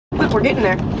we're getting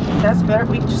there. That's better.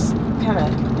 We just kind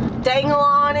of dangle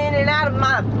on in and out of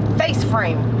my face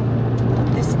frame.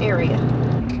 This area.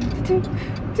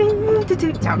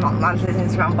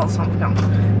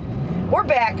 We're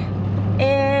back,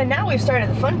 and now we've started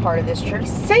the fun part of this trip.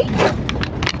 See?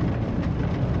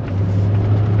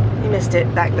 You missed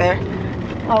it back there.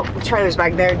 Oh, the trailer's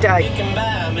back there. Duh. You can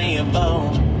buy me a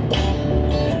boat.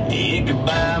 You can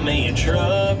buy me a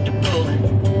truck to pull it.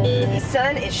 The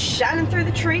sun is shining through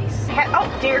the trees.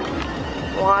 Oh, deer.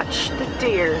 Watch the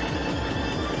deer.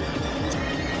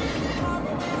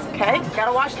 Okay,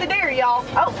 gotta watch the deer, y'all.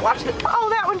 Oh, watch the. Oh,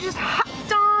 that one just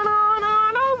hopped on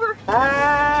over.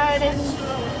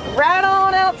 Right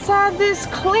on outside this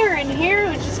clearing here.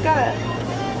 We just gotta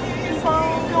keep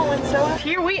on going. So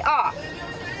here we are.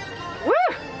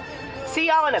 Woo! See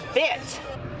y'all in a bit.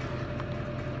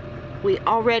 We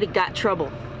already got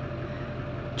trouble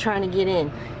trying to get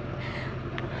in.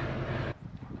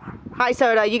 Hi,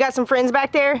 Soda. You got some friends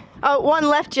back there? Oh, one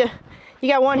left you. You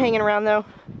got one hanging around though.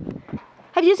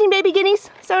 Have you seen baby guineas,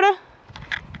 Soda?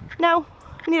 No?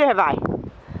 Neither have I. To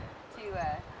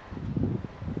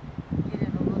get it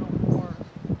a little more.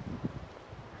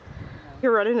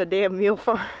 You're running a damn mule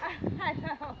farm. I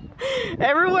know.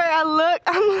 Everywhere I look,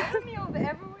 I'm There's mules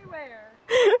everywhere.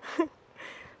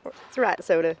 That's right,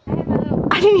 Soda. I have a little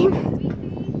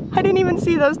I didn't even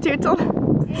see those two till.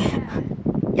 yeah.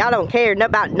 Y'all don't care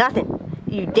about nothing.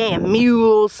 You damn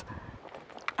mules.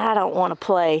 I don't want to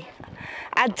play.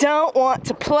 I don't want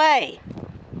to play.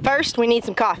 First, we need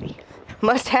some coffee.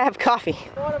 Must have coffee.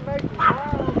 I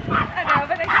know,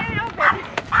 but I can't help it.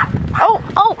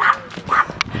 Oh!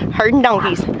 Herding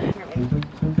donkeys.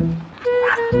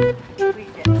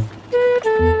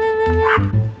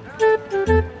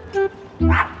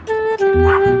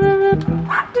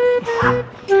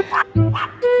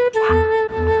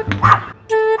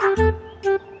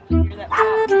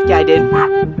 Yeah, I did.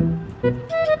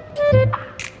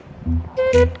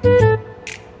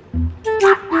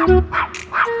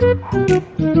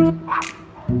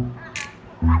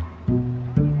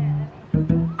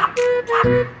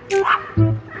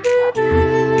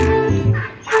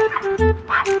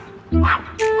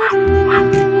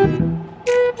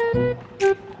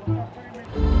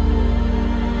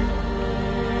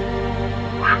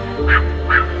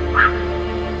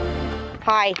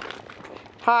 Hi.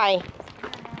 Hi.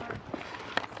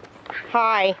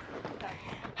 Hi.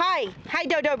 Hi. Hi,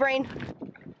 Dodo Brain.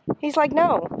 He's like,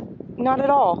 no, not at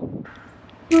all.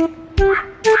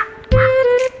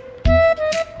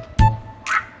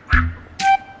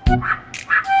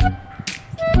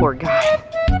 Poor guy.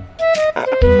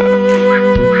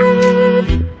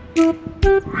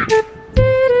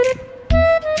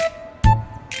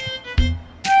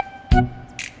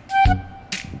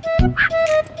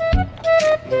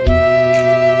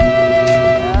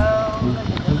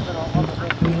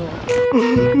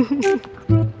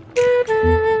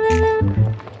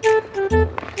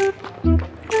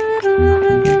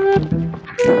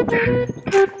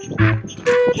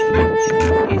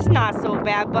 It's not so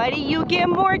bad, buddy. You get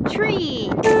more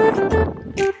treats.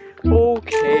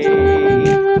 Okay.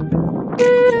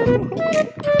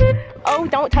 Oh,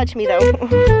 don't touch me though.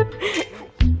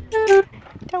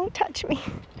 Don't touch me.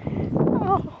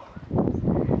 Oh.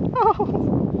 Oh.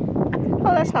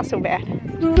 Oh, that's not so bad.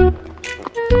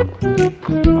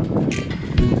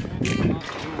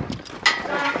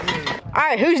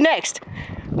 Alright, who's next?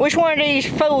 Which one of these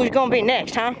fools gonna be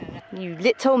next, huh? You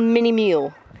little mini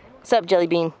mule. What's up, Jelly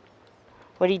Bean?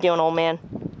 What are you doing, old man?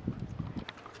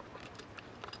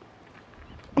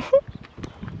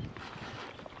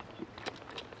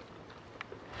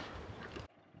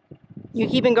 You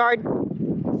keeping guard?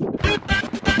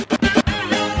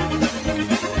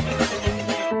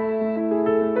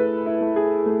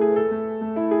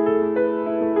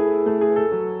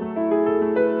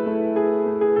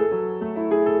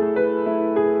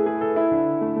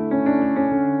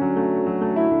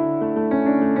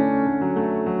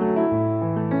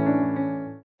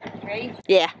 Ready?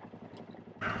 Yeah.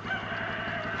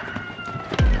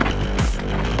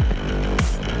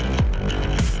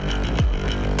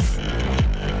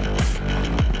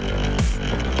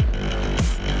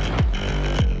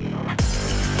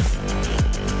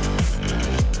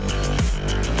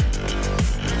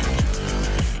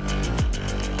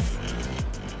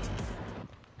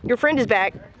 Your friend is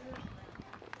back.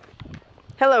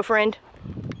 Hello, friend.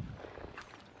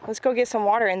 Let's go get some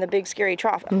water in the big scary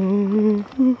trough. Oh,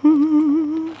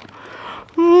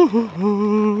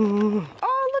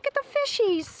 look at the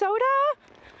fishies, Soda.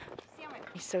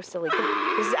 He's so silly.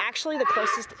 This is actually the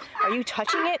closest. Are you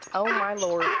touching it? Oh my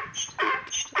lord.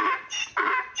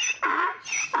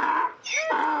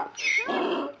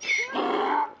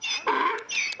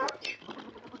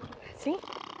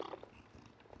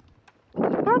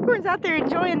 Pronghorn's out there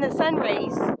enjoying the sun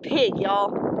rays. Pig,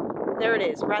 y'all. There it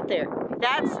is, right there.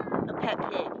 That's a pet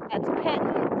pig. That's a pet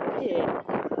pig.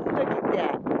 Look at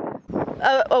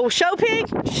that. Oh, show pig?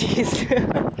 Jeez.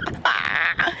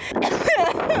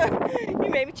 You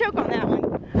made me choke on that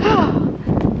one.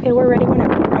 Okay, we're ready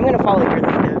whenever. I'm gonna follow your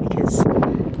lead though because.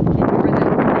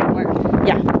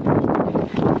 Yeah.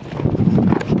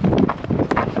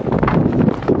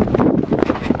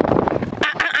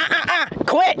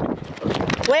 Quit!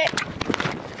 Quit!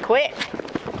 Quit!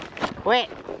 Quit!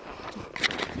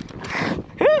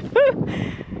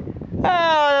 Oh,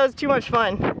 that was too much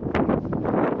fun.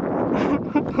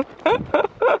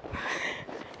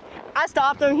 I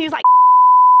stopped him. He's like,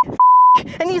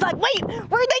 and he's like, wait,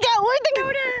 where'd they go? Where'd they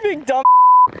go? Big dumb.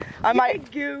 I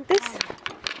might.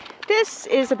 This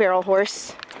is a barrel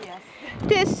horse. Yes.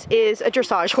 This is a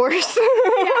dressage horse.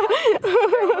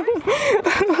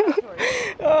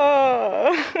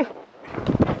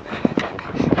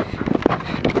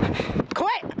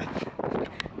 Quit!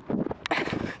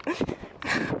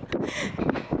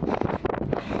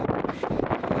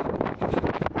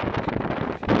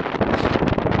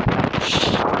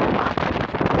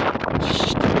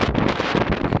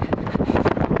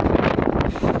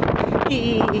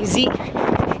 Easy.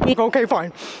 Okay,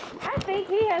 fine. I think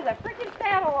he has a freaking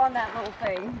saddle on that little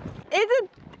thing. It's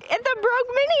a broke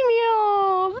mini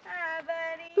mule. Hi,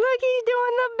 buddy. Look, he's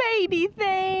doing the baby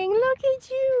thing. Look at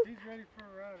you. He's ready for a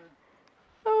rider.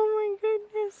 Oh my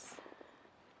goodness.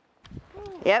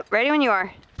 Yep, ready when you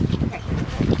are.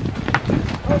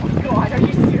 Oh God, are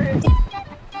you serious?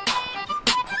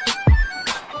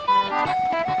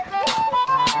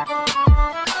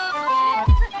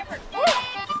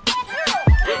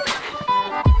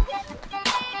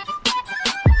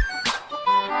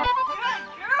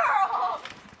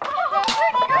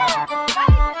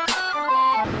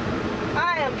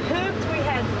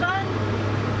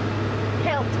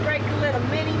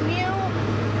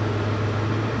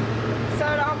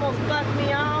 Bucked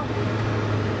me off.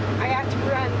 I got to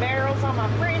run barrels on my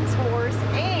friend's horse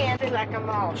and I feel like I'm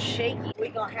all shaky.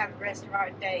 We're gonna have the rest of our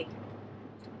day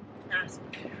nice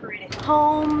and pretty.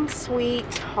 Home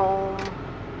sweet home.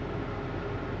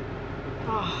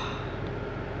 Oh.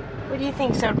 What do you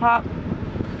think, Sodapop?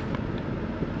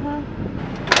 Huh?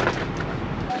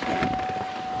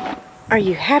 Are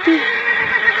you happy?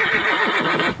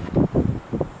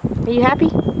 Are you happy?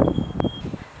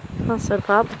 Oh,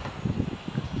 Sodapop.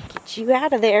 You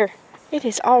out of there. It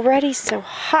is already so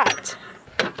hot.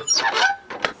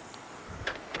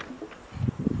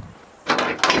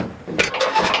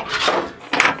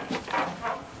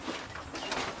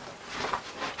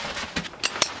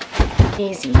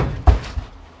 Easy.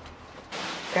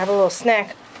 Grab a little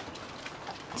snack.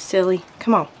 Silly.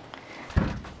 Come on.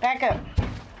 Back up.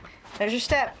 There's your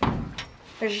step.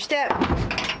 There's your step.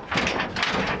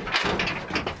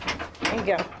 There you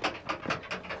go.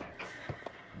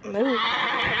 Move.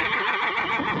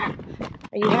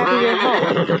 Are you happy you're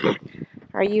home?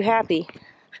 Are you happy?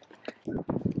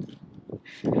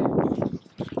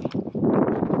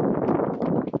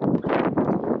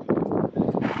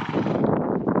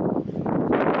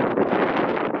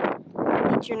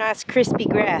 Eat your nice crispy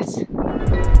grass.